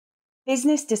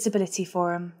Business Disability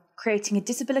Forum, creating a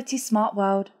disability smart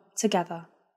world together.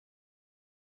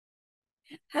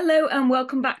 Hello and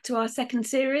welcome back to our second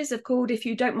series called If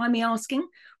You Don't Mind Me Asking,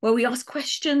 where we ask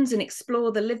questions and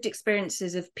explore the lived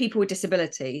experiences of people with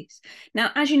disabilities.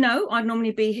 Now, as you know, I'd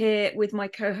normally be here with my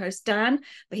co-host Dan,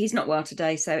 but he's not well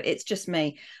today, so it's just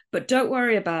me. But don't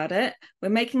worry about it. We're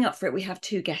making up for it. We have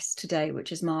two guests today,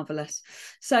 which is marvellous.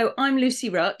 So I'm Lucy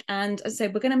Ruck, and as I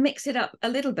said, we're going to mix it up a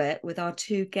little bit with our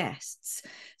two guests.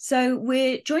 So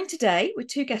we're joined today with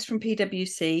two guests from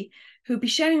PwC, who'll be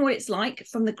sharing what it's like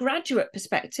from the graduate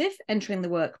perspective, entering the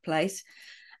workplace,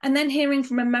 and then hearing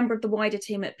from a member of the wider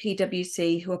team at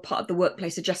PwC who are part of the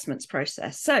workplace adjustments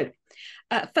process. So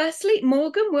firstly,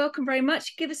 Morgan, welcome very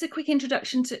much. Give us a quick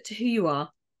introduction to who you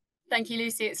are. Thank you,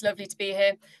 Lucy. It's lovely to be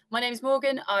here. My name is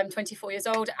Morgan. I'm 24 years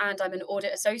old and I'm an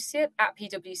audit associate at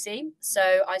PwC.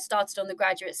 So I started on the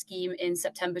graduate scheme in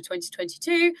September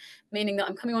 2022, meaning that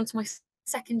I'm coming on to my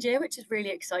second year, which is really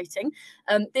exciting.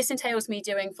 This entails me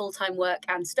doing full-time work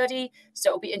and study, so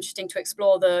it'll be interesting to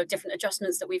explore the different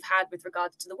adjustments that we've had with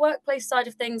regard to the workplace side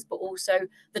of things, but also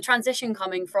the transition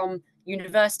coming from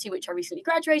university, which I recently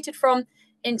graduated from,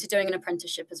 into doing an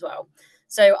apprenticeship as well.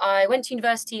 So I went to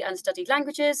university and studied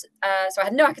languages, so I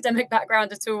had no academic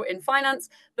background at all in finance,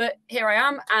 but here I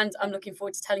am, and I'm looking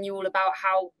forward to telling you all about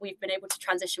how we've been able to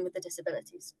transition with the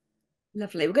disabilities.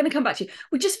 Lovely. We're going to come back to you.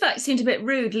 We just felt it seemed a bit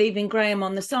rude leaving Graeme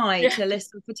on the side to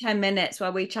listen for 10 minutes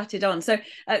while we chatted on. So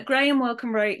Graeme,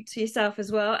 welcome right to yourself as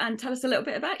well, and tell us a little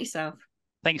bit about yourself.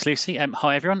 Thanks, Lucy.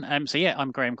 Hi, everyone.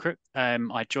 I'm Graeme Crook.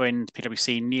 I joined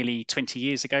PwC nearly 20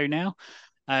 years ago now.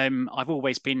 I've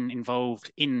always been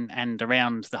involved in and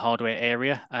around the hardware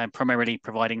area, primarily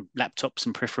providing laptops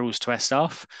and peripherals to our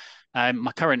staff.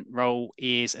 My current role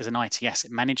is as an IT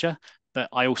asset manager, but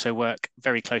I also work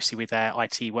very closely with our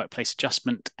IT workplace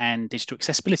adjustment and digital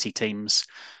accessibility teams.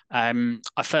 I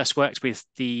first worked with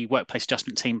the workplace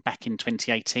adjustment team back in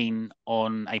 2018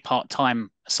 on a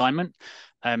part-time assignment,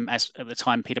 as at the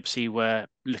time PwC were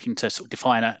looking to sort of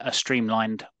define a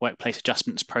streamlined workplace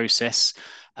adjustments process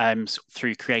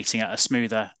through creating a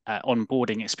smoother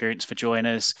onboarding experience for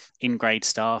joiners, in-grade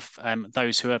staff,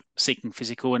 those who are seeking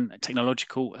physical and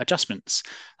technological adjustments,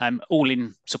 all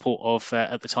in support of,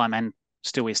 at the time and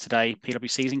still is today,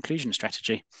 PwC's inclusion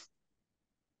strategy.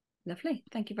 Lovely.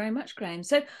 Thank you very much, Graeme.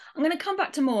 So I'm going to come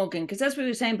back to Morgan, because as we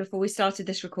were saying before we started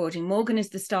this recording, Morgan is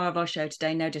the star of our show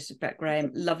today. No disrespect,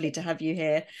 Graeme. Lovely to have you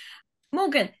here.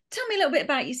 Morgan, tell me a little bit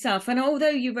about yourself. And although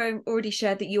you've already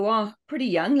shared that you are pretty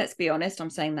young, let's be honest, I'm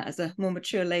saying that as a more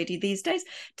mature lady these days.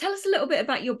 Tell us a little bit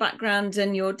about your background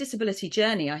and your disability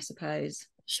journey, I suppose.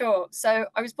 Sure. So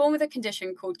I was born with a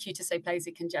condition called cutis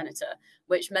aplasia congenita,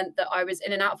 which meant that I was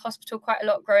in and out of hospital quite a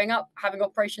lot growing up, having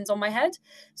operations on my head.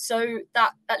 So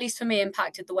that, at least for me,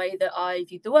 impacted the way that I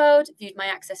viewed the world, viewed my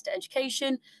access to education,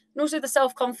 and also the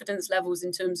self-confidence levels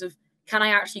in terms of, can I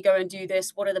actually go and do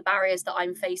this? What are the barriers that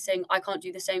I'm facing? I can't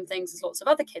do the same things as lots of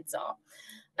other kids are.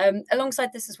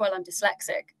 Alongside this as well, I'm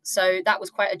dyslexic. So that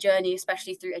was quite a journey,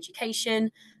 especially through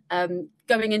education,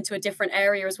 going into a different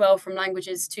area as well, from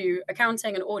languages to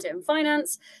accounting and audit and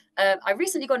finance. I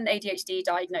recently got an ADHD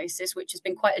diagnosis, which has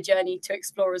been quite a journey to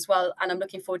explore as well. And I'm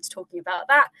looking forward to talking about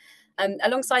that.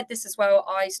 Alongside this as well,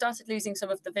 I started losing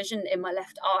some of the vision in my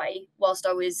left eye whilst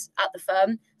I was at the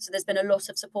firm. So there's been a lot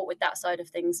of support with that side of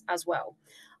things as well.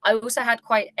 I also had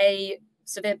quite a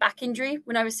severe back injury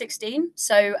when I was 16.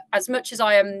 So as much as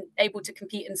I am able to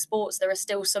compete in sports, there are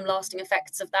still some lasting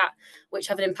effects of that, which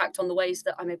have an impact on the ways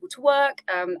that I'm able to work,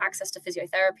 access to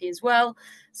physiotherapy as well.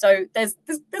 So there's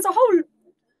a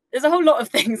whole lot of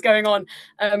things going on.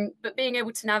 But being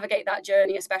able to navigate that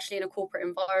journey, especially in a corporate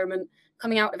environment,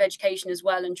 coming out of education as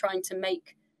well, and trying to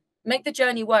make the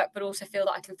journey work, but also feel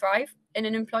that I can thrive in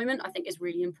an employment, I think is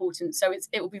really important. So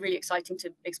it will be really exciting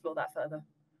to explore that further.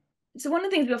 So one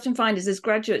of the things we often find is, as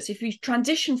graduates, if you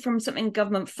transition from something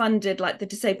government funded like the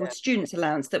Disabled Students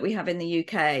Allowance that we have in the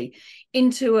UK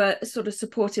into a sort of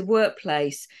supportive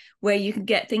workplace where you can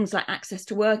get things like access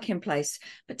to work in place.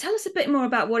 But tell us a bit more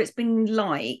about what it's been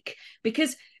like,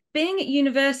 because being at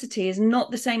university is not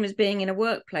the same as being in a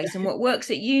workplace. And what works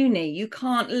at uni, you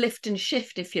can't lift and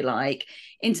shift, if you like,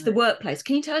 into the workplace.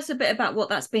 Can you tell us a bit about what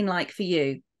that's been like for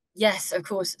you? Yes, of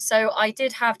course. So I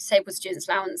did have disabled students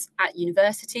allowance at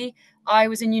university. I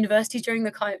was in university during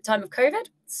the time of COVID.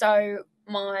 So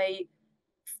my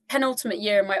penultimate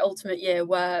year and my ultimate year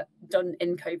were done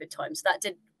in COVID time. So that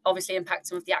did obviously impact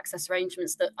some of the access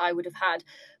arrangements that I would have had.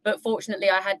 But fortunately,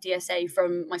 I had DSA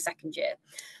from my second year.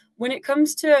 When it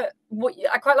comes to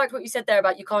I quite liked what you said there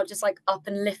about you can't just like up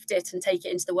and lift it and take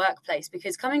it into the workplace,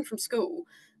 because coming from school,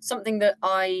 something that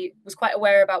I was quite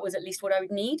aware about was at least what I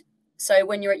would need. So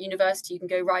when you're at university, you can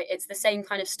go, right, it's the same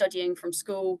kind of studying from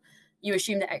school. You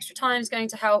assume that extra time is going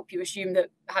to help. You assume that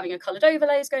having a coloured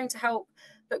overlay is going to help.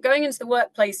 But going into the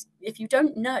workplace, if you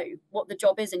don't know what the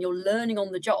job is and you're learning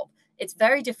on the job, it's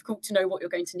very difficult to know what you're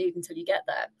going to need until you get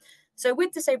there. So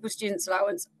with disabled students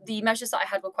allowance, the measures that I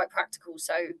had were quite practical.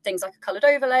 So things like a coloured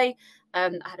overlay, I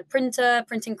had a printer,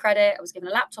 printing credit, I was given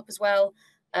a laptop as well,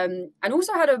 and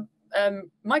also had a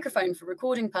microphone for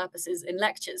recording purposes in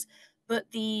lectures. But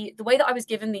the way that I was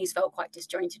given these felt quite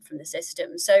disjointed from the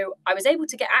system. So I was able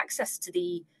to get access to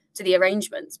the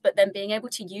arrangements, but then being able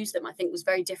to use them, I think, was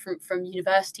very different from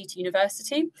university to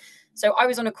university. So I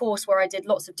was on a course where I did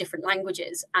lots of different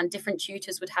languages, and different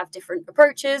tutors would have different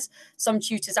approaches. Some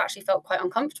tutors actually felt quite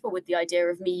uncomfortable with the idea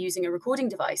of me using a recording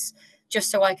device just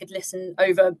so I could listen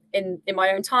over in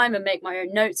my own time and make my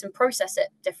own notes and process it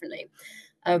differently.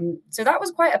 So that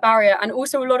was quite a barrier. And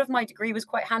also a lot of my degree was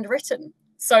quite handwritten.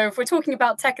 So if we're talking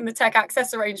about tech and the tech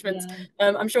access arrangements,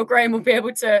 I'm sure Graeme will be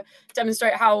able to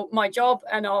demonstrate how my job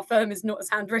and our firm is not as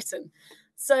handwritten.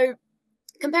 So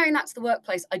comparing that to the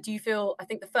workplace, I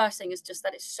think the first thing is just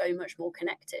that it's so much more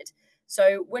connected.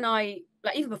 So when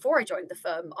even before I joined the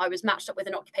firm, I was matched up with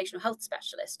an occupational health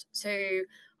specialist. So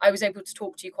I was able to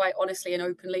talk to you quite honestly and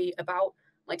openly about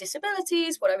my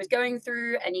disabilities, what I was going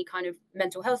through, any kind of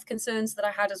mental health concerns that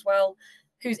I had as well,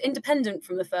 who's independent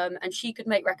from the firm, and she could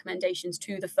make recommendations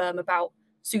to the firm about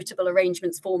suitable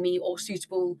arrangements for me or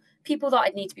suitable people that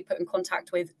I'd need to be put in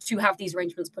contact with to have these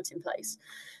arrangements put in place.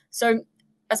 So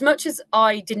as much as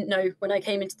I didn't know when I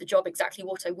came into the job exactly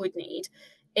what I would need,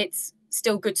 it's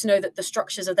still good to know that the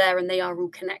structures are there and they are all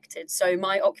connected. So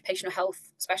my occupational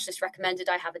health specialist recommended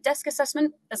I have a desk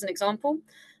assessment as an example.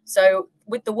 So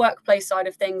with the workplace side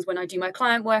of things, when I do my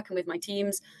client work and with my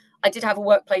teams, I did have a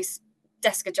workplace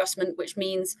desk adjustment, which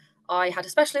means I had a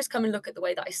specialist come and look at the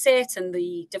way that I sit and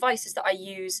the devices that I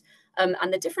use, and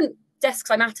the different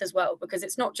desks I'm at as well, because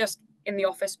it's not just in the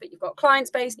office, but you've got client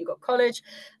space and you've got college.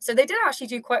 So they did actually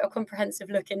do quite a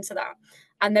comprehensive look into that.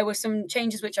 And there were some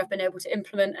changes which I've been able to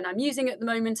implement and I'm using at the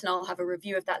moment, and I'll have a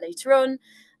review of that later on.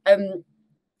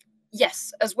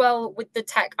 Yes, as well with the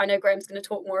tech, I know Graeme's going to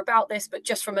talk more about this, but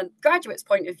just from a graduate's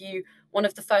point of view, one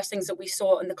of the first things that we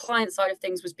saw on the client side of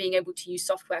things was being able to use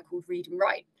software called Read and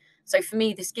Write. So for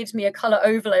me, this gives me a colour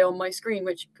overlay on my screen,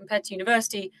 which compared to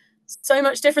university, so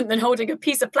much different than holding a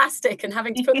piece of plastic and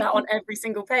having to put that on every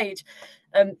single page.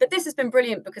 But this has been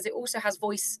brilliant because it also has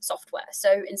voice software.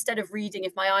 So instead of reading,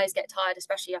 if my eyes get tired,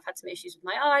 especially I've had some issues with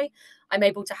my eye, I'm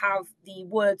able to have the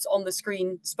words on the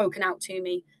screen spoken out to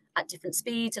me at different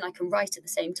speeds, and I can write at the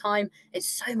same time. It's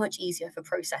so much easier for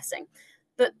processing.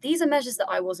 But these are measures that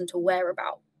I wasn't aware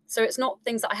about. So it's not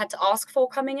things that I had to ask for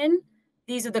coming in.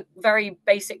 These are the very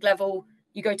basic level.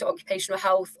 You go to occupational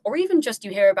health, or even just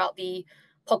you hear about the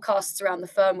podcasts around the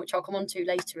firm, which I'll come on to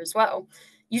later as well.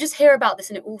 You just hear about this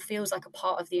and it all feels like a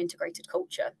part of the integrated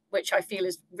culture, which I feel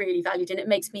is really valued, and it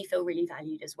makes me feel really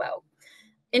valued as well.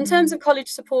 In terms of college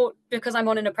support, because I'm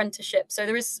on an apprenticeship, so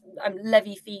there is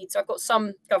levy feed, so I've got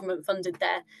some government funded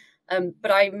there,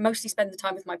 but I mostly spend the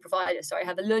time with my provider. So I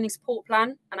have a learning support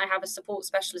plan, and I have a support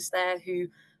specialist there who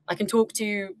I can talk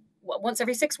to once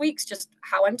every 6 weeks, just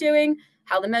how I'm doing,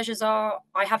 how the measures are.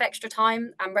 I have extra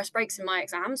time and rest breaks in my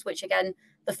exams, which again,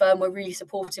 the firm were really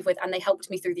supportive with, and they helped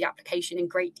me through the application in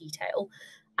great detail.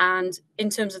 And in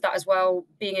terms of that as well,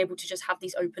 being able to just have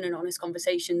these open and honest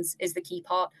conversations is the key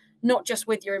part, not just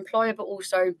with your employer, but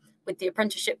also with the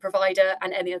apprenticeship provider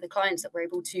and any other clients that we're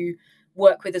able to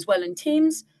work with as well in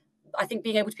teams. I think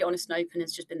being able to be honest and open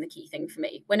has just been the key thing for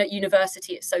me. When at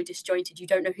university, it's so disjointed, you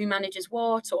don't know who manages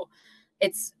what, or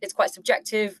it's quite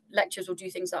subjective. Lecturers will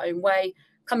do things their own way.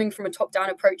 Coming from a top-down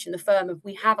approach in the firm, of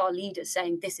we have our leaders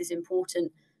saying this is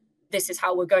important, this is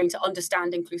how we're going to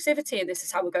understand inclusivity, and this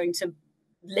is how we're going to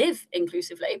live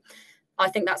inclusively. I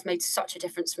think that's made such a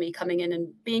difference for me coming in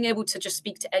and being able to just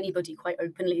speak to anybody quite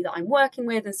openly that I'm working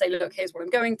with and say, look, here's what I'm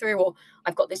going through, or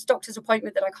I've got this doctor's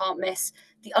appointment that I can't miss.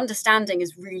 The understanding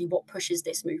is really what pushes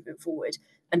this movement forward,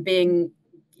 and being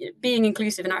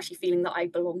inclusive and actually feeling that I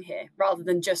belong here, rather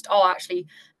than just, actually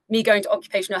me going to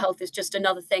occupational health is just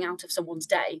another thing out of someone's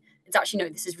day. It's actually, no,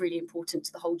 this is really important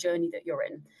to the whole journey that you're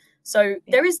in. So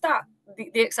there is that,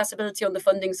 the accessibility on the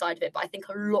funding side of it, but I think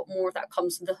a lot more of that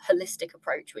comes from the holistic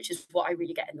approach, which is what I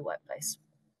really get in the workplace.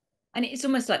 And it's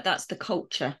almost like that's the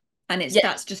culture, and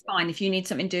that's just fine. If you need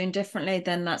something doing differently,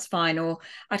 then that's fine. Or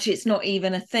actually, it's not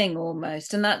even a thing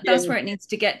almost. And that's where it needs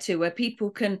to get to, where people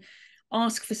can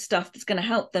ask for stuff that's going to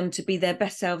help them to be their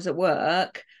best selves at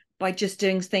work by just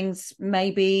doing things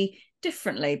maybe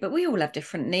differently. But we all have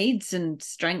different needs and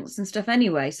strengths and stuff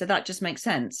anyway. So that just makes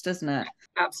sense, doesn't it?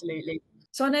 Absolutely.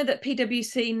 So I know that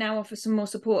PwC now offers some more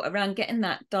support around getting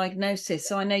that diagnosis.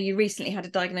 So I know you recently had a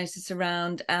diagnosis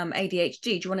around ADHD.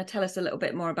 Do you want to tell us a little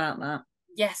bit more about that?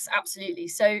 Yes, absolutely.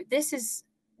 So this is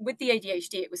with the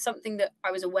ADHD, it was something that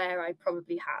I was aware I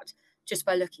probably had just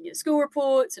by looking at school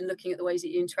reports and looking at the ways that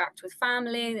you interact with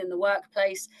family and in the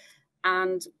workplace.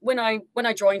 And when I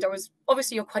joined, I was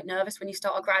obviously, you're quite nervous when you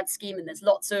start a grad scheme, and there's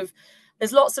lots of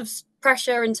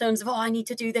pressure in terms of, oh, I need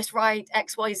to do this right,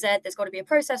 X, Y, Z. There's got to be a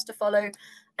process to follow.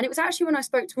 And it was actually when I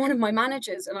spoke to one of my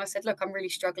managers and I said, look, I'm really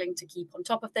struggling to keep on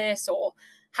top of this, or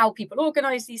how people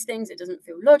organize these things. It doesn't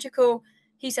feel logical.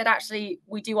 He said, actually,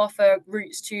 we do offer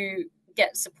routes to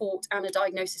get support and a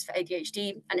diagnosis for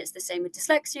ADHD. And it's the same with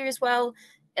dyslexia as well.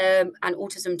 And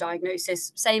autism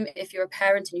diagnosis. Same if you're a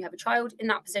parent and you have a child in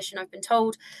that position, I've been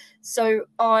told. So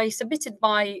I submitted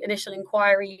my initial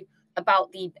inquiry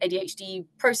about the ADHD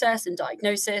process and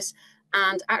diagnosis.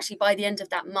 And actually, by the end of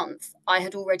that month, I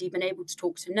had already been able to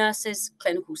talk to nurses,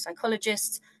 clinical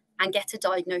psychologists, and get a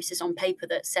diagnosis on paper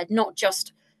that said not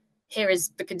just here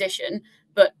is the condition,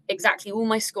 but exactly all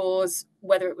my scores,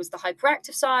 whether it was the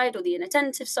hyperactive side or the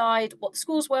inattentive side, what the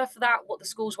scores were for that, what the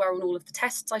scores were on all of the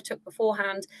tests I took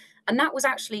beforehand. And that was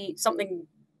actually something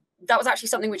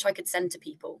which I could send to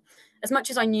people. As much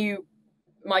as I knew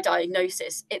my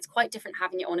diagnosis, it's quite different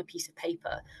having it on a piece of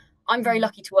paper. I'm very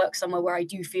lucky to work somewhere where I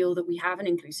do feel that we have an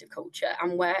inclusive culture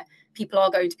and where people are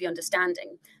going to be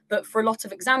understanding. But for a lot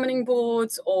of examining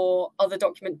boards or other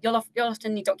you'll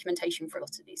often need documentation for a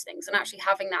lot of these things. And actually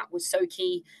having that was so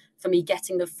key for me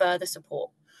getting the further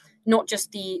support, not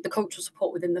just the cultural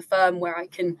support within the firm where I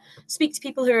can speak to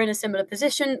people who are in a similar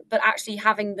position, but actually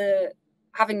having the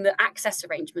access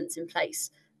arrangements in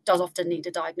place does often need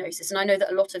a diagnosis. And I know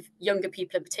that a lot of younger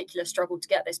people in particular struggle to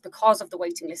get this because of the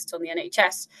waiting lists on the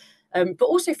NHS, but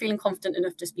also feeling confident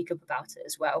enough to speak up about it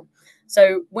as well.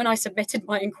 So when I submitted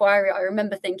my inquiry, I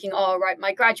remember thinking, oh, right,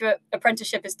 my graduate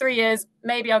apprenticeship is 3 years.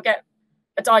 Maybe I'll get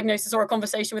a diagnosis or a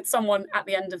conversation with someone at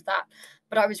the end of that.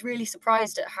 But I was really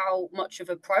surprised at how much of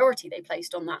a priority they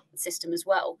placed on that system as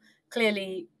well.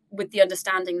 Clearly, with the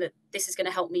understanding that this is going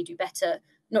to help me do better,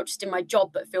 not just in my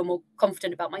job, but feel more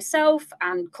confident about myself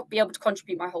and be able to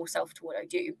contribute my whole self to what I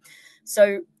do.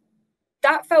 So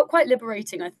that felt quite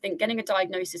liberating, I think, getting a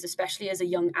diagnosis, especially as a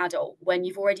young adult, when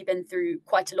you've already been through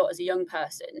quite a lot as a young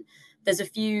person. There's a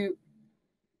few,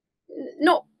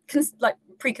 not like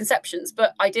preconceptions,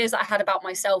 but ideas that I had about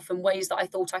myself and ways that I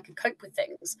thought I could cope with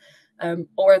things,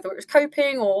 or whether it was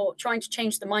coping or trying to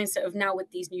change the mindset of now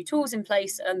with these new tools in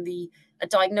place and a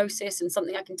diagnosis and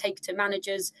something I can take to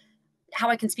managers, how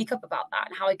I can speak up about that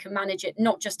and how I can manage it,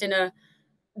 not just in a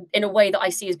way that I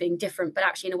see as being different, but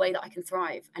actually in a way that I can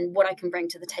thrive and what I can bring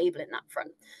to the table in that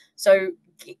front. So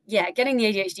yeah, getting the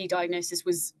ADHD diagnosis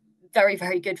was very,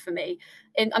 very good for me.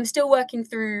 And I'm still working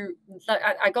through,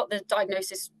 I got the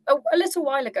diagnosis a little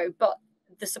while ago, but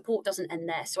the support doesn't end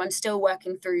there. So I'm still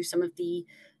working through some of the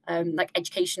like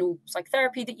educational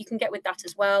psychotherapy that you can get with that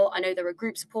as well. I know there are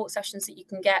group support sessions that you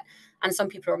can get, and some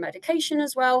people are on medication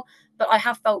as well. But I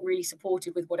have felt really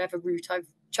supported with whatever route I've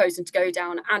chosen to go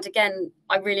down. And again,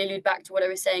 I really allude back to what I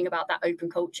was saying about that open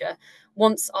culture.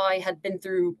 Once I had been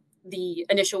through the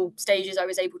initial stages, I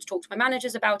was able to talk to my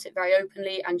managers about it very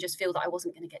openly and just feel that I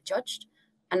wasn't going to get judged.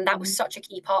 And that was such a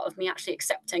key part of me actually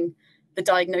accepting the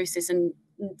diagnosis and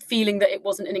feeling that it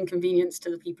wasn't an inconvenience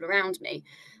to the people around me.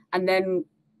 And then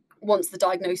once the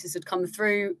diagnosis had come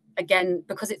through, again,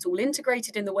 because it's all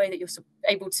integrated in the way that you're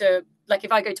able to, like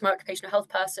if I go to my occupational health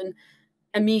person,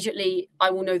 immediately I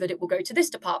will know that it will go to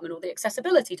this department or the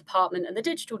accessibility department and the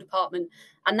digital department.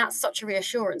 And that's such a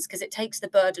reassurance because it takes the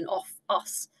burden off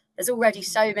us. There's already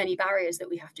so many barriers that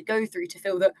we have to go through to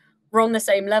feel that we're on the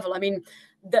same level. I mean,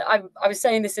 I was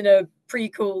saying this in a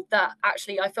pre-call that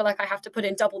actually I feel like I have to put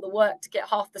in double the work to get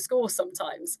half the score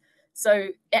sometimes. So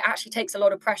it actually takes a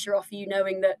lot of pressure off you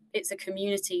knowing that it's a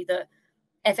community that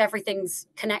if everything's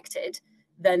connected,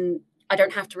 then I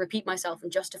don't have to repeat myself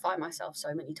and justify myself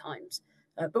so many times.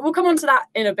 But we'll come on to that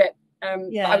in a bit.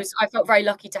 I felt very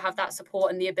lucky to have that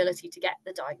support and the ability to get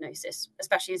the diagnosis,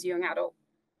 especially as a young adult.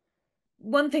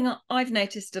 One thing I've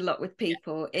noticed a lot with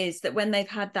people is that when they've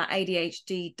had that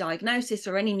ADHD diagnosis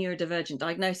or any neurodivergent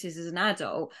diagnosis as an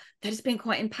adult, that has been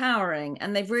quite empowering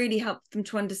and they've really helped them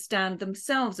to understand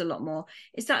themselves a lot more.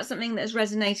 Is that something that has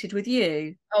resonated with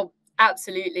you? Oh,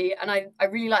 absolutely. And I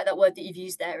really like that word that you've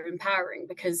used there, empowering,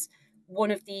 because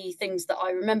one of the things that I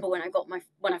remember when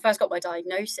I first got my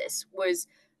diagnosis was,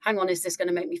 hang on, is this going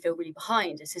to make me feel really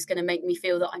behind? Is this going to make me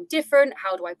feel that I'm different?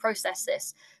 How do I process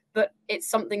this? But it's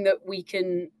something that we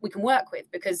can work with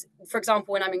because, for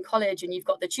example, when I'm in college and you've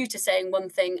got the tutor saying one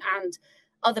thing and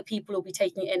other people will be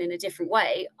taking it in a different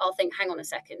way, I'll think, hang on a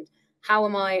second, how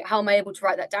am I able to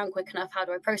write that down quick enough? How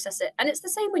do I process it? And it's the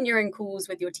same when you're in calls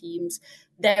with your teams.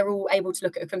 They're all able to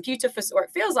look at a computer or it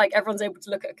feels like everyone's able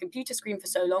to look at a computer screen for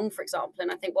so long, for example.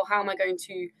 And I think, well, how am I going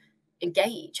to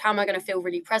engage? How am I going to feel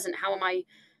really present? How am I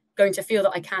going to feel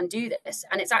that I can do this?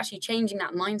 And it's actually changing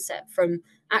that mindset from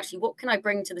actually, what can I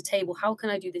bring to the table? How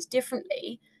can I do this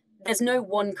differently? There's no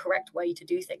one correct way to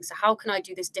do things. So how can I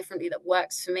do this differently that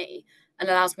works for me and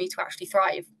allows me to actually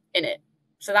thrive in it?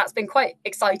 So that's been quite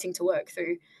exciting to work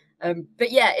through.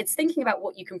 But yeah, it's thinking about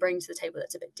what you can bring to the table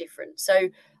that's a bit different. So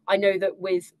I know that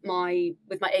with my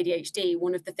ADHD,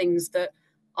 one of the things that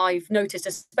I've noticed,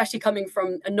 especially coming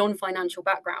from a non-financial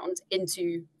background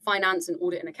into finance and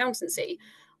audit and accountancy,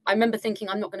 I remember thinking,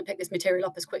 I'm not going to pick this material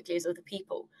up as quickly as other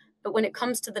people. But when it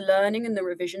comes to the learning and the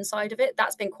revision side of it,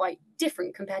 that's been quite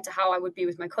different compared to how I would be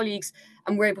with my colleagues.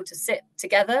 And we're able to sit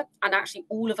together, and actually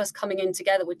all of us coming in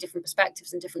together with different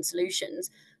perspectives and different solutions,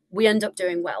 we end up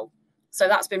doing well. So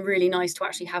that's been really nice to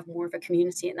actually have more of a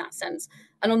community in that sense.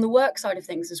 And on the work side of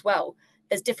things as well,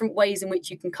 there's different ways in which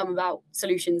you can come about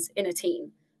solutions in a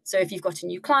team. So if you've got a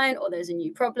new client or there's a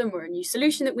new problem or a new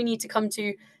solution that we need to come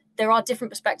to, there are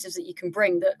different perspectives that you can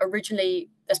bring that originally,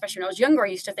 especially when I was younger, I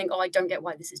used to think, oh, I don't get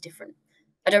why this is different.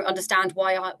 I don't understand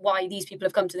why these people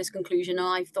have come to this conclusion and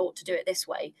I've thought to do it this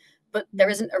way. But there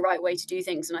isn't a right way to do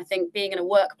things. And I think being in a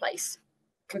workplace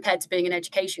compared to being in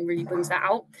education really brings that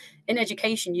out. In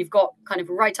education, you've got kind of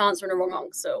a right answer and a wrong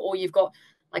answer, or you've got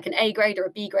like an A grade or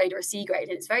a B grade or a C grade,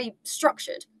 and it's very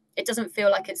structured. It doesn't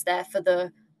feel like it's there for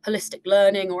the holistic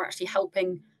learning or actually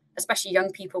helping, especially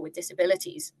young people with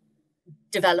disabilities,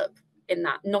 develop in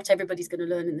that. Not everybody's going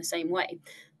to learn in the same way,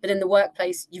 but in the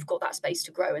workplace you've got that space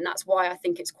to grow. And that's why I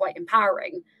think it's quite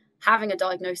empowering having a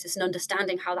diagnosis and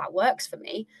understanding how that works for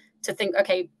me to think,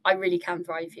 okay, I really can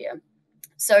thrive here.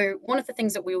 So one of the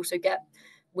things that we also get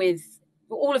with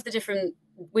all of the different,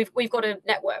 we've got a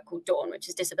network called Dawn, which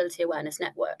is Disability Awareness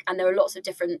Network, and there are lots of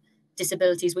different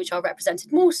disabilities which are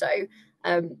represented more so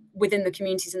within the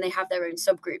communities, and they have their own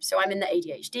subgroups. So I'm in the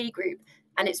ADHD group,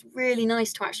 and it's really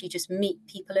nice to actually just meet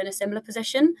people in a similar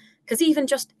position, because even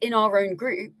just in our own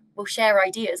group, we'll share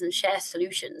ideas and share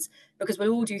solutions, because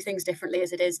we'll all do things differently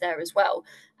as it is there as well.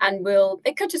 And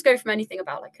it could just go from anything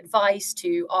about like advice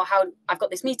to, how I've got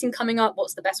this meeting coming up,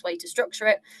 what's the best way to structure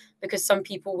it? Because some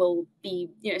people will be,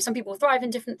 some people will thrive in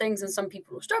different things and some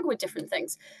people will struggle with different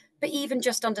things. But even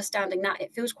just understanding that,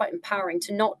 it feels quite empowering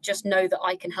to not just know that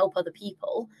I can help other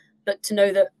people, but to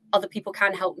know that other people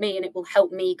can help me, and it will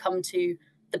help me come to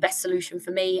the best solution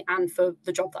for me and for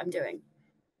the job that I'm doing.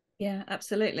 Yeah,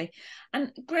 absolutely.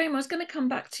 And Graeme, I was going to come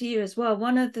back to you as well.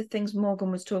 One of the things Morgan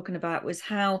was talking about was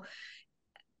how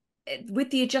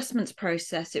with the adjustments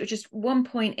process, it was just one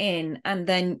point in and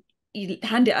then you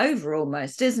hand it over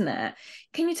almost, isn't it?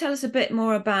 Can you tell us a bit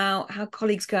more about how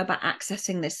colleagues go about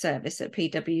accessing this service at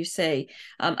PwC,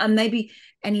 and maybe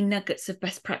any nuggets of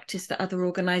best practice that other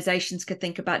organisations could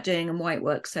think about doing and why it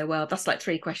works so well? That's like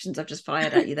 3 questions I've just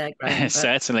fired at you there, Graeme.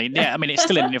 Certainly. Yeah, I mean, it's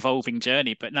still an evolving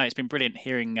journey, but no, it's been brilliant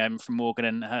hearing from Morgan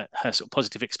and her sort of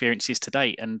positive experiences to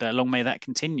date, and long may that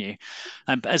continue.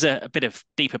 But as a bit of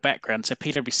deeper background, so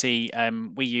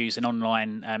PwC, we use an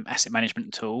online asset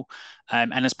management tool,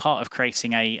 and as part of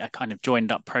creating a kind of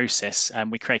joined up process,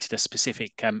 we created a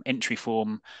specific entry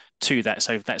form to that.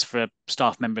 So that's for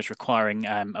staff members requiring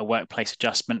a workplace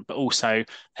adjustment, but also,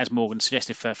 as Morgan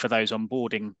suggested, for those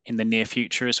onboarding in the near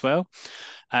future as well.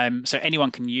 So anyone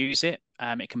can use it.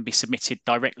 It can be submitted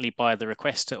directly by the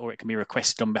requester, or it can be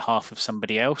requested on behalf of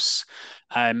somebody else.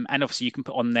 And obviously you can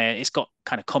put on there, it's got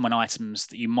kind of common items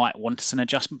that you might want as an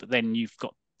adjustment, but then you've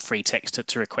got free text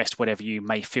to request whatever you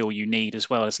may feel you need as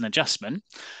well as an adjustment.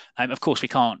 Of course, we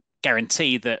can't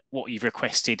guarantee that what you've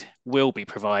requested will be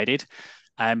provided,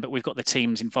 but we've got the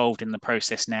teams involved in the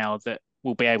process now that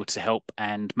will be able to help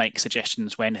and make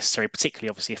suggestions where necessary,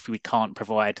 particularly obviously if we can't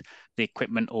provide the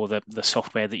equipment or the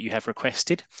software that you have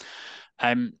requested.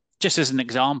 Just as an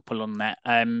example on that,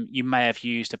 you may have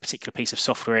used a particular piece of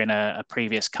software in a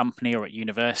previous company or at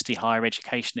university, higher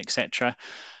education, etc.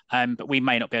 But we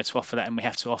may not be able to offer that, and we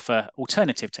have to offer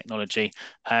alternative technology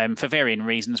for varying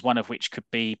reasons, one of which could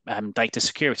be data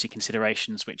security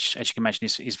considerations, which, as you can imagine,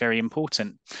 is very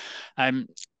important.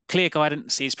 Clear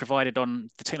guidance is provided on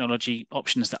the technology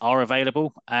options that are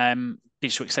available.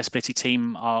 Digital accessibility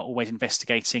team are always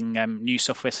investigating new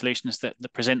software solutions that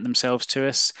present themselves to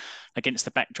us against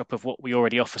the backdrop of what we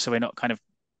already offer, so we're not kind of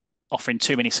offering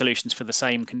too many solutions for the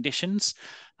same conditions.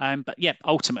 But yeah,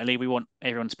 ultimately we want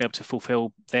everyone to be able to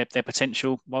fulfill their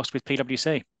potential whilst with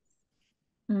PwC.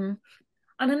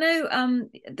 And I know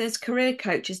there's career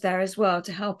coaches there as well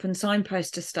to help and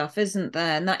signpost to stuff, isn't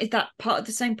there? And is that part of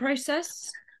the same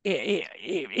process? It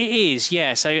is,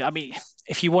 yeah. So, I mean,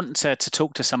 if you want to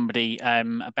talk to somebody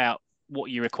about what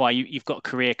you require, you've got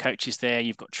career coaches there,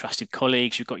 you've got trusted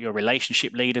colleagues, you've got your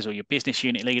relationship leaders or your business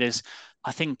unit leaders.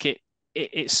 I think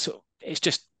it's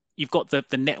just you've got the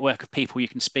network of people you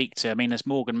can speak to. I mean, as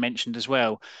Morgan mentioned as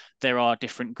well, there are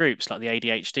different groups like the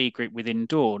ADHD group within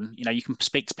Dawn. You know, you can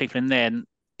speak to people in there, and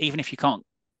even if you can't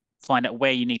find out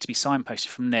where you need to be signposted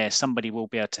from there, somebody will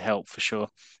be able to help for sure.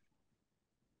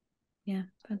 Yeah,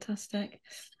 fantastic.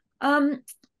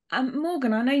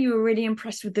 Morgan, I know you were really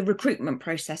impressed with the recruitment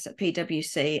process at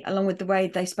PwC, along with the way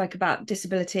they spoke about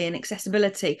disability and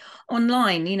accessibility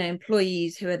online, you know,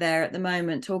 employees who are there at the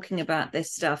moment talking about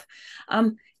this stuff.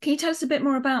 Can you tell us a bit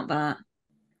more about that?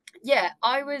 Yeah,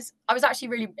 I was actually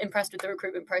really impressed with the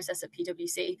recruitment process at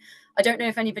PwC. I don't know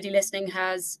if anybody listening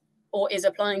has or is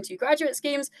applying to graduate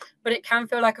schemes, but it can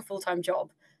feel like a full-time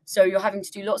job. So you're having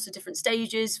to do lots of different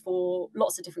stages for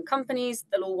lots of different companies.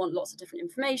 They'll all want lots of different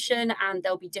information, and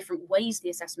there'll be different ways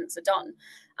the assessments are done.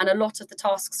 And a lot of the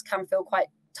tasks can feel quite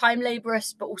time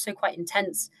laborious, but also quite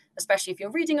intense, especially if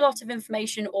you're reading a lot of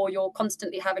information or you're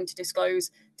constantly having to disclose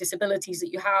disabilities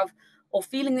that you have, or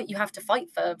feeling that you have to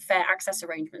fight for fair access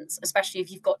arrangements, especially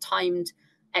if you've got timed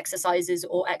exercises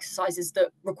or exercises that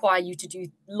require you to do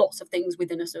lots of things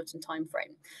within a certain time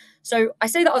frame. So I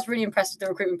say that I was really impressed with the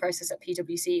recruitment process at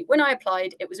PwC. When I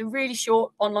applied, it was a really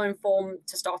short online form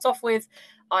to start off with.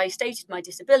 I stated my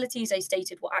disabilities, I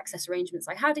stated what access arrangements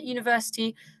I had at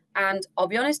university, and I'll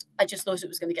be honest, I just thought it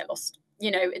was going to get lost.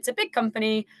 You know, it's a big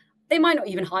company, they might not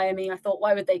even hire me. I thought,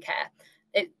 why would they care?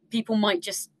 People might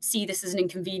just see this as an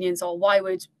inconvenience, or why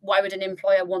would an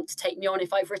employer want to take me on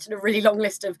if I've written a really long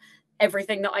list of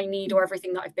everything that I need or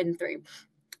everything that I've been through.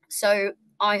 So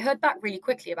I heard back really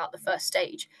quickly about the first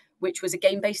stage, which was a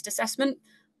game-based assessment.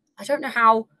 I don't know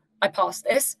how I passed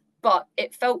this, but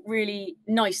it felt really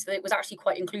nice that it was actually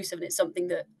quite inclusive, and it's something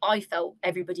that I felt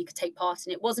everybody could take part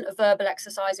in. It wasn't a verbal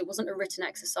exercise, it wasn't a written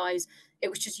exercise, it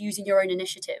was just using your own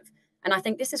initiative. And I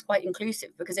think this is quite inclusive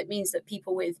because it means that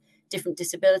people with different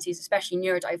disabilities, especially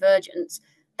neurodivergence,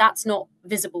 that's not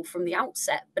visible from the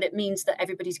outset, but it means that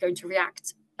everybody's going to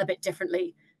react a bit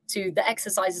differently to the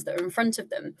exercises that are in front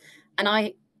of them. And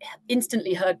I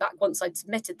instantly heard back once I'd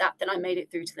submitted that, then I made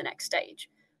it through to the next stage,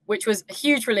 which was a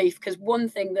huge relief, because one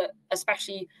thing that,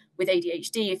 especially with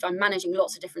ADHD, if I'm managing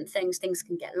lots of different things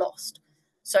can get lost.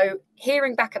 So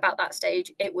hearing back about that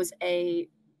stage, it was a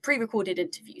pre-recorded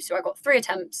interview. So I got 3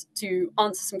 attempts to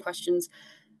answer some questions.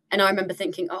 And I remember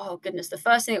thinking, oh goodness, the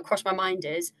first thing that crossed my mind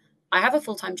is I have a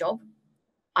full-time job.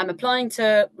 I'm applying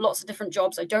to lots of different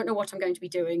jobs. I don't know what I'm going to be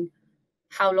doing.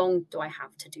 How long do I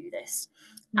have to do this?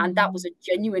 And that was a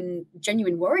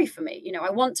genuine worry for me. You know, I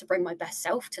want to bring my best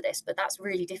self to this, but that's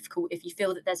really difficult if you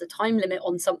feel that there's a time limit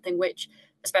on something, which,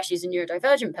 especially as a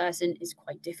neurodivergent person, is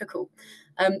quite difficult.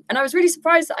 And I was really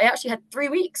surprised that I actually had 3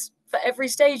 weeks for every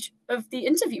stage of the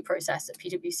interview process at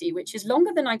PwC, which is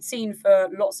longer than I'd seen for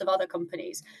lots of other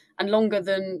companies and longer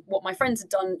than what my friends had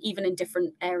done, even in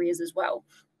different areas as well.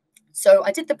 So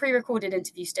I did the pre-recorded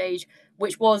interview stage,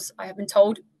 which was, I have been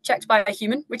told, checked by a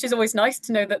human, which is always nice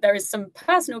to know that there is some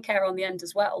personal care on the end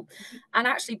as well. And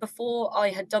actually, before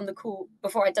I'd done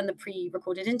the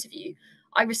pre-recorded interview,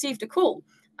 I received a call.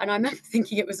 And I remember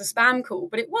thinking it was a spam call,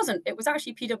 but it wasn't. It was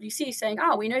actually PwC saying,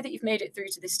 we know that you've made it through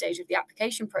to this stage of the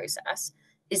application process.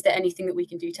 Is there anything that we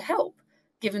can do to help,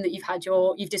 given that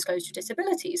you've disclosed your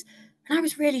disabilities? And I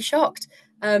was really shocked.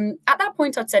 At that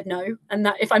point, I'd said no, and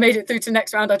that if I made it through to the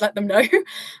next round, I'd let them know.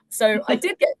 So I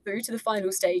did get through to the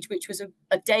final stage, which was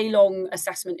a day-long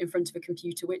assessment in front of a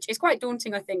computer, which is quite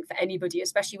daunting, I think, for anybody,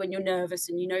 especially when you're nervous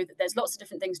and you know that there's lots of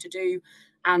different things to do,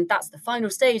 and that's the final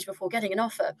stage before getting an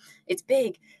offer. It's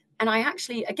big. And I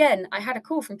actually, again, I had a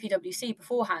call from PwC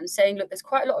beforehand saying, look, there's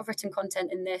quite a lot of written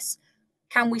content in this.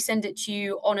 Can we send it to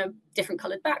you on a different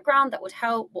coloured background? That would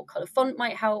help. What colour font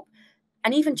might help?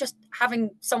 And even just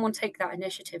having someone take that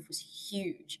initiative was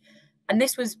huge. And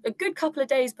this was a good couple of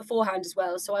days beforehand as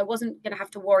well. So I wasn't going to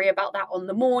have to worry about that on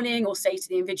the morning or say to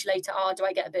the invigilator, do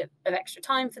I get a bit of extra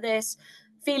time for this?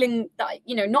 Feeling that,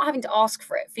 not having to ask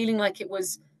for it, feeling like it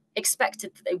was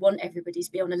expected that they want everybody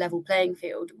to be on a level playing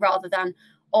field, rather than,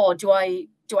 do I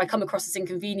come across as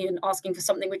inconvenient asking for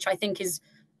something which I think is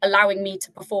allowing me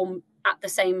to perform at the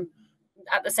same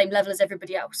level as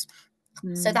everybody else.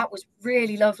 So that was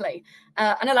really lovely.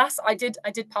 And alas, I did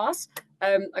pass.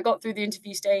 I got through the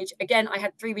interview stage. Again, I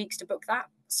had 3 weeks to book that.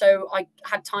 So I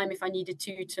had time if I needed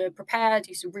to prepare,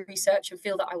 do some research and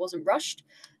feel that I wasn't rushed.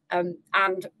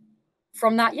 And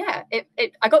from that,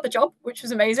 I got the job, which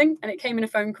was amazing, and it came in a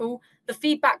phone call. The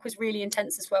feedback was really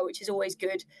intense as well, which is always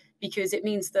good, because it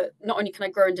means that not only can I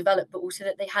grow and develop, but also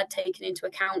that they had taken into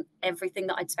account everything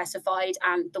that I'd specified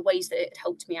and the ways that it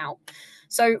helped me out.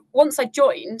 So once I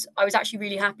joined, I was actually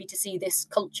really happy to see this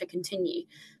culture continue.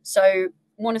 So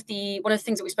one of the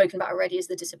things that we've spoken about already is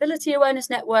the Disability Awareness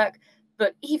Network.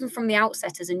 But even from the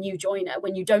outset, as a new joiner,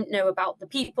 when you don't know about the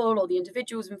people or the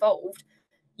individuals involved,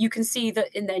 you can see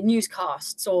that in their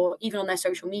newscasts or even on their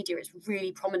social media, it's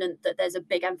really prominent that there's a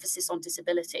big emphasis on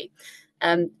disability,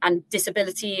 and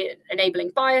disability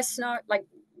enabling bias, like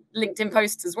LinkedIn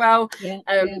posts as well.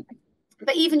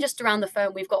 But even just around the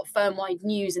firm, we've got firm-wide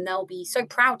news, and they'll be so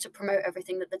proud to promote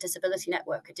everything that the Disability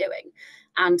Network are doing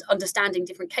and understanding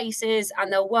different cases.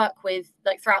 And they'll work with,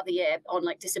 like, throughout the year on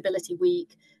like Disability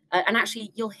Week. And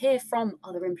actually, you'll hear from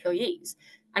other employees.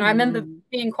 And I remember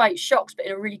being quite shocked, but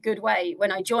in a really good way,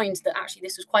 when I joined, that actually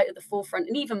this was quite at the forefront.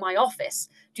 And even my office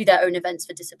do their own events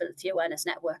for Disability Awareness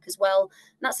Network as well.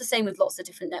 And that's the same with lots of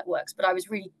different networks. But I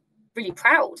was really, really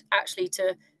proud actually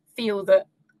to feel that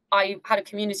I had a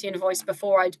community and a voice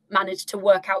before I'd managed to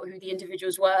work out who the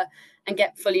individuals were and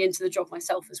get fully into the job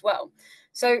myself as well.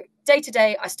 So day to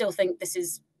day, I still think this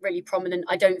is really prominent.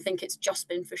 I don't think it's just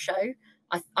been for show.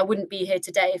 I wouldn't be here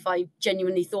today if I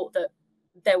genuinely thought that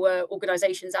there were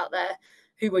organisations out there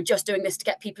who were just doing this to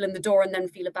get people in the door and then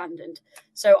feel abandoned.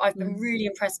 So I've been really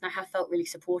impressed, and I have felt really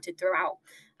supported throughout.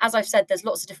 As I've said, there's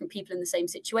lots of different people in the same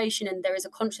situation, and there is a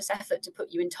conscious effort to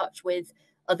put you in touch with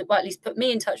at least put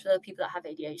me in touch with other people that have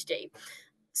ADHD.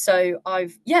 So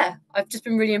I've just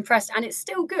been really impressed, and it's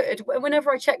still good.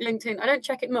 Whenever I check LinkedIn, I don't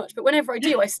check it much, but whenever I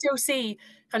do, I still see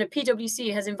kind of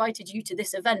PwC has invited you to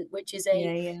this event, which is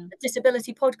a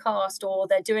disability podcast, or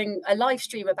they're doing a live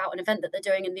stream about an event that they're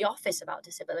doing in the office about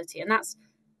disability. And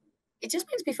it just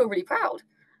makes me feel really proud.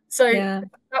 So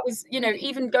that was,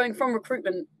 even going from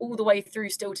recruitment all the way through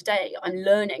still today, I'm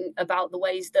learning about the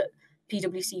ways that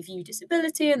PwC view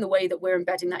disability and the way that we're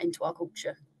embedding that into our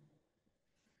culture.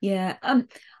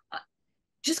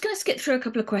 Just going to skip through a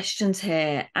couple of questions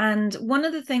here. And one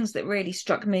of the things that really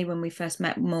struck me when we first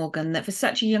met, Morgan, that for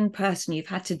such a young person, you've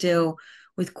had to deal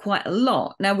with quite a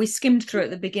lot. Now, we skimmed through at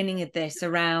the beginning of this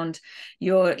around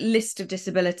your list of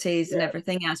disabilities and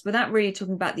everything else, without really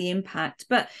talking about the impact.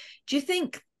 But do you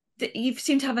think that you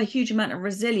seem to have a huge amount of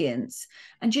resilience?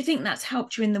 And do you think that's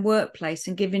helped you in the workplace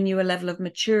and given you a level of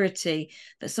maturity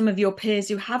that some of your peers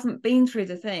who haven't been through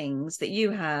the things that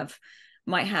you have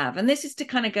might have? And this is to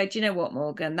kind of go, do you know what,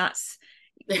 Morgan, let's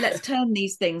turn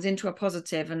these things into a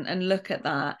positive and look at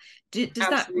that. Does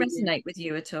that resonate with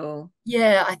you at all?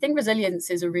 Yeah, I think resilience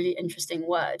is a really interesting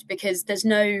word, because there's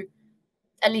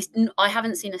at least I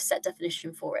haven't seen a set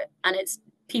definition for it. And it's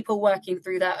people working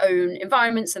through their own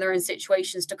environments and their own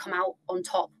situations to come out on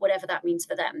top, whatever that means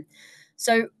for them.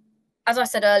 So as I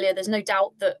said earlier, there's no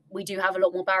doubt that we do have a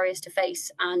lot more barriers to face.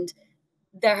 And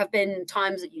there have been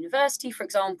times at university, for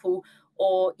example,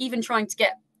 or even trying to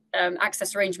get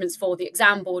access arrangements for the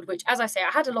exam board, which, as I say, I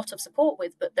had a lot of support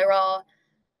with, but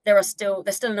there's still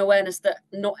an awareness that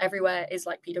not everywhere is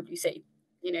like PwC.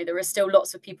 There are still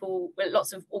lots of people,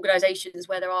 lots of organisations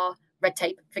where there are red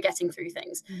tape for getting through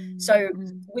things. So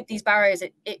with these barriers,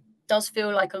 it does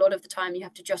feel like a lot of the time you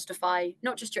have to justify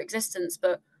not just your existence,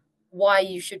 but why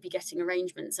you should be getting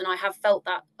arrangements. And I have felt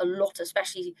that a lot,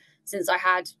 especially since I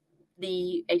had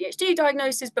the ADHD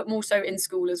diagnosis, but more so in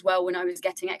school as well, when I was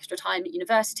getting extra time at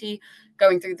university,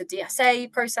 going through the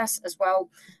DSA process as well.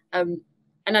 And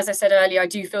as I said earlier, I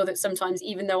do feel that sometimes,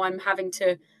 even though I'm having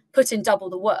to put in double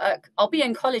the work, I'll be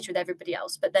in college with everybody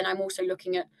else, but then I'm also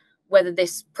looking at whether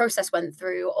this process went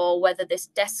through, or whether this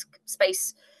desk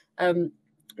space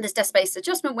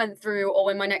adjustment went through, or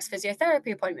when my next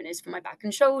physiotherapy appointment is for my back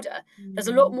and shoulder. There's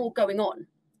a lot more going on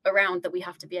around that we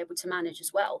have to be able to manage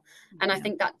as well. And I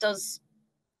think that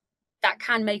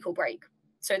can make or break.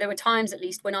 So there were times, at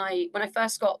least when I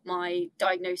first got my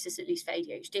diagnosis, at least for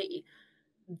ADHD,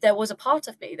 there was a part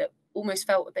of me that almost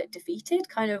felt a bit defeated,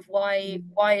 kind of why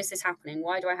is this happening?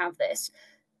 Why do I have this?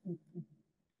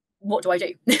 What do I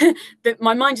do?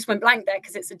 My mind just went blank there,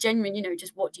 because it's a genuine,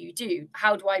 just what do you do?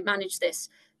 How do I manage this?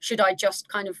 Should I just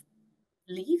kind of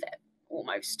leave it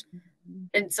almost?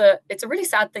 It's a really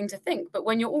sad thing to think, but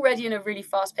when you're already in a really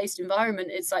fast-paced environment,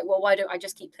 it's like, well, why don't I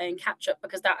just keep playing catch up,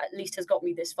 because that at least has got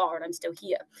me this far and I'm still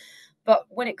here. But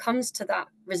when it comes to that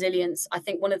resilience, I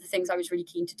think one of the things I was really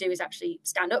keen to do is actually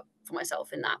stand up for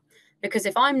myself in that, because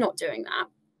if I'm not doing that,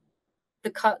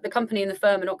 the company and the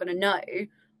firm are not going to know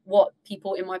what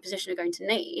people in my position are going to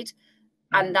need.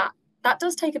 And that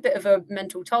does take a bit of a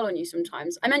mental toll on you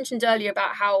sometimes. I mentioned earlier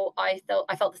about how I felt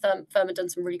the firm had done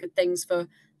some really good things for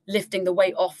lifting the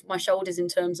weight off my shoulders in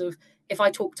terms of, if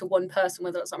I talk to one person,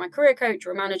 whether it's like my career coach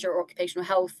or a manager or occupational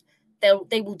health,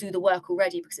 they will do the work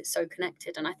already because it's so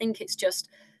connected. And I think it's just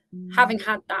having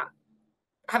had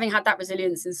that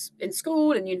resilience in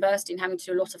school and university and having to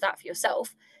do a lot of that for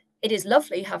yourself, it is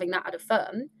lovely having that at a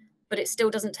firm, but it still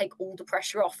doesn't take all the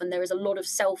pressure off. And there is a lot of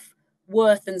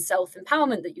self-worth and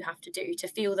self-empowerment that you have to do to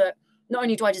feel that not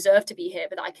only do I deserve to be here,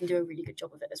 but that I can do a really good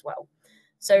job of it as well.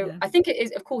 So I think it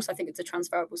is, of course, I think it's a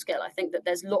transferable skill. I think that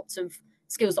there's lots of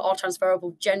skills that are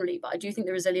transferable generally, but I do think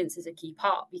the resilience is a key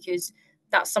part, because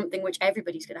that's something which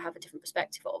everybody's going to have a different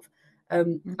perspective of.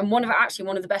 And one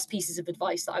of the best pieces of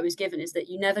advice that I was given is that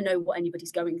you never know what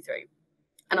anybody's going through.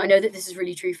 And I know that this is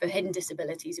really true for hidden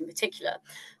disabilities in particular,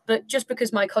 but just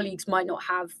because my colleagues might not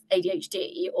have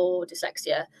ADHD or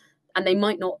dyslexia, and they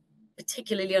might not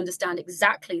particularly understand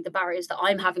exactly the barriers that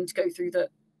I'm having to go through that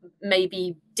may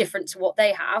be different to what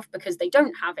they have, because they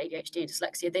don't have ADHD and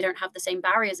dyslexia, they don't have the same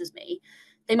barriers as me.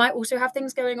 They might also have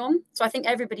things going on. So I think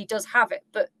everybody does have it,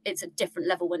 but it's a different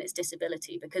level when it's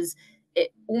disability, because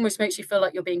it almost makes you feel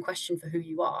like you're being questioned for who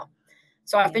you are.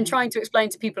 So I've been trying to explain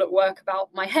to people at work about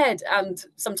my head, and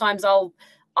sometimes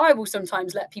I will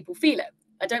sometimes let people feel it.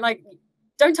 I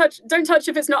don't touch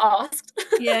if it's not asked.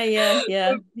 Yeah.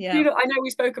 You know, I know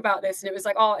we spoke about this, and it was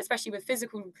like, oh, especially with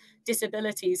physical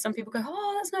disabilities, some people go,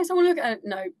 oh, that's nice, I want to look at it.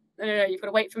 No, you've got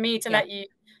to wait for me to let you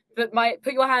put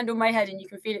your hand on my head and you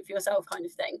can feel it for yourself, kind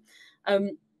of thing.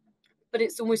 But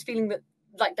it's almost feeling that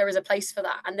like there is a place for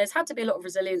that, and there's had to be a lot of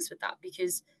resilience with that,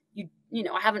 because you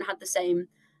know, I haven't had the same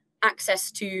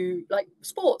access to like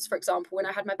sports, for example. When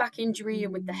I had my back injury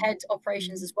and with the head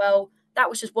operations as well, that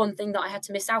was just one thing that I had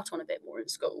to miss out on a bit more in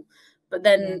school. But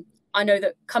then I know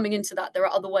that coming into that, there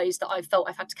are other ways that I felt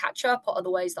I've had to catch up, or other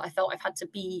ways that I felt I've had to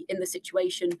be in the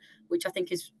situation, which I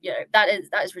think is, you know, that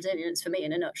is resilience for me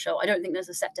in a nutshell. I don't think there's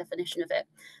a set definition of it.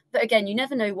 But again, you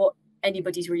never know what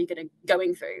anybody's really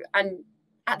going through. And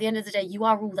at the end of the day, you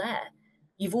are all there.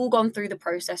 You've all gone through the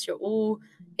process. You're all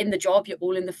in the job. You're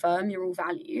all in the firm. You're all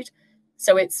valued.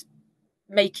 So it's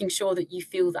making sure that you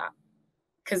feel that,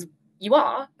 because you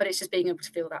are, but it's just being able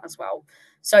to feel that as well.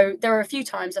 So there are a few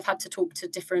times I've had to talk to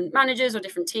different managers or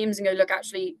different teams and go, look,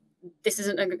 actually, this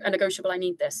isn't a negotiable. I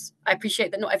need this. I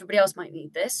appreciate that not everybody else might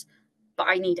need this, but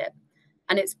I need it.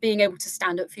 And it's being able to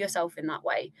stand up for yourself in that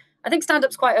way. I think stand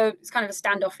up's it's kind of a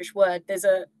standoffish word. There's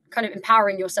a kind of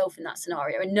empowering yourself in that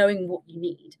scenario and knowing what you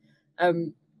need,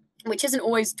 which isn't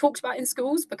always talked about in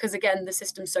schools, because again, the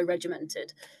system's so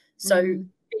regimented. So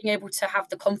being able to have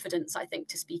the confidence, I think,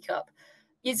 to speak up.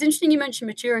 It's interesting you mentioned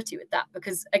maturity with that,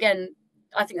 because again,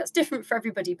 I think that's different for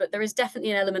everybody, but there is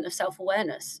definitely an element of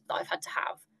self-awareness that I've had to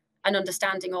have, an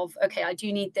understanding of, okay, I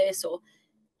do need this, or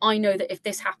I know that if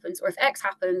this happens, or if X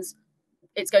happens,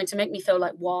 it's going to make me feel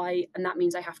like Y, and that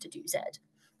means I have to do Z.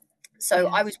 So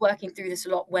I was working through this a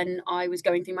lot when I was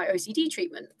going through my OCD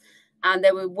treatment, and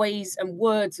there were ways and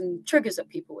words and triggers that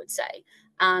people would say,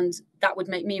 and that would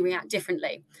make me react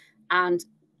differently. And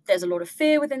there's a lot of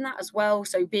fear within that as well.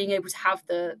 So being able to have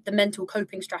the mental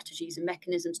coping strategies and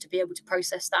mechanisms to be able to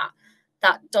process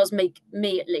that does make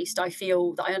me, at least, I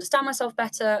feel that I understand myself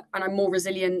better, and I'm more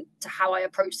resilient to how I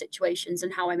approach situations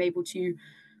and how I'm able to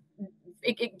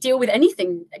deal with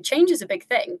anything. Change is a big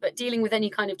thing, but dealing with any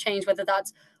kind of change, whether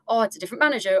that's, oh, it's a different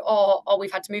manager, or oh,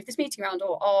 we've had to move this meeting around,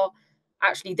 or oh,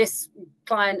 actually this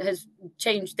client has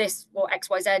changed this, or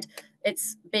XYZ.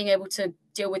 It's being able to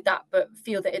deal with that, but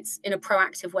feel that it's in a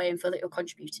proactive way and feel that you're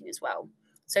contributing as well.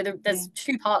 So there's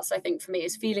two parts, I think, for me,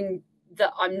 is feeling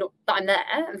that I'm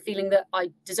there, and feeling that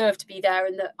I deserve to be there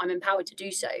and that I'm empowered to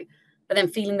do so, but then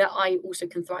feeling that I also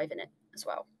can thrive in it as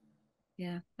well.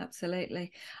 Yeah,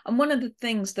 absolutely. And one of the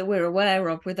things that we're aware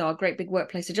of with our Great Big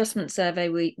Workplace Adjustment Survey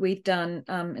we've done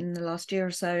in the last year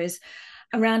or so is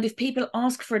around, if people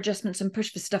ask for adjustments and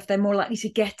push for stuff, they're more likely to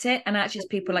get it. And actually, it's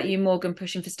people like you, Morgan,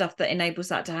 pushing for stuff that enables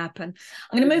that to happen.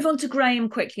 I'm going to move on to Graeme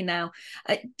quickly now.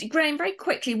 Graeme, very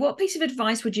quickly, what piece of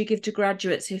advice would you give to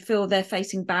graduates who feel they're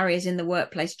facing barriers in the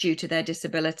workplace due to their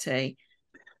disability?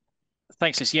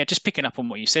 Thanks, Liz. Yeah, just picking up on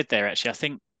what you said there, actually, I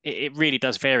think it really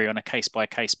does vary on a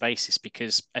case-by-case basis,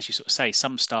 because, as you sort of say,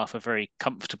 some staff are very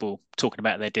comfortable talking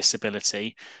about their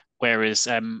disability, whereas,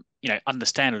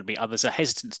 understandably, others are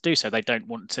hesitant to do so. They don't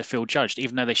want to feel judged,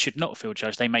 even though they should not feel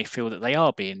judged. They may feel that they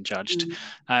are being judged.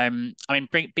 Being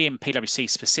PwC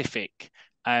specific,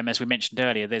 as we mentioned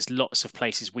earlier, there's lots of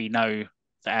places we know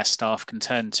that our staff can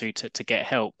turn to get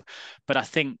help. But I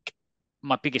think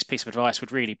my biggest piece of advice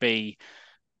would really be,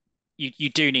 you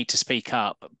do need to speak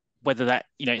up, whether that,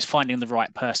 it's finding the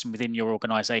right person within your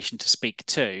organisation to speak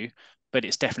to, but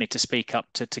it's definitely to speak up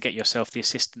to get yourself the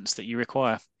assistance that you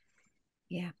require.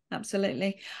 Yeah,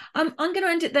 absolutely. I'm going to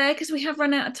end it there because we have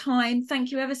run out of time.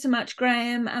 Thank you ever so much,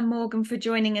 Graeme and Morgan, for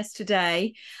joining us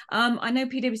today. I know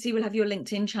PwC will have your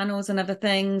LinkedIn channels and other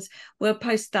things. We'll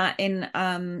post that in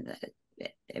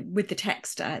with the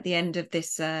text at the end of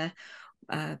this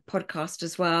podcast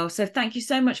as well. So thank you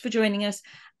so much for joining us,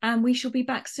 and we shall be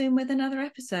back soon with another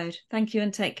episode. Thank you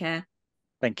and take care.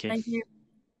 Thank you. Thank you.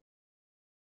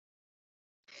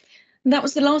 That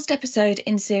was the last episode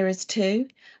in Series 2.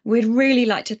 We'd really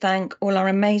like to thank all our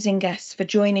amazing guests for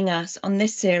joining us on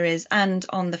this series and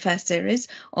on the first series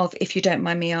of If You Don't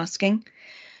Mind Me Asking.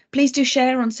 Please do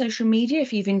share on social media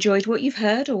if you've enjoyed what you've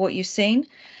heard or what you've seen.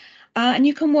 And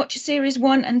you can watch Series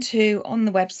 1 and 2 on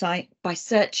the website by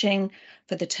searching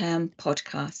for the term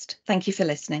podcast. Thank you for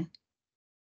listening.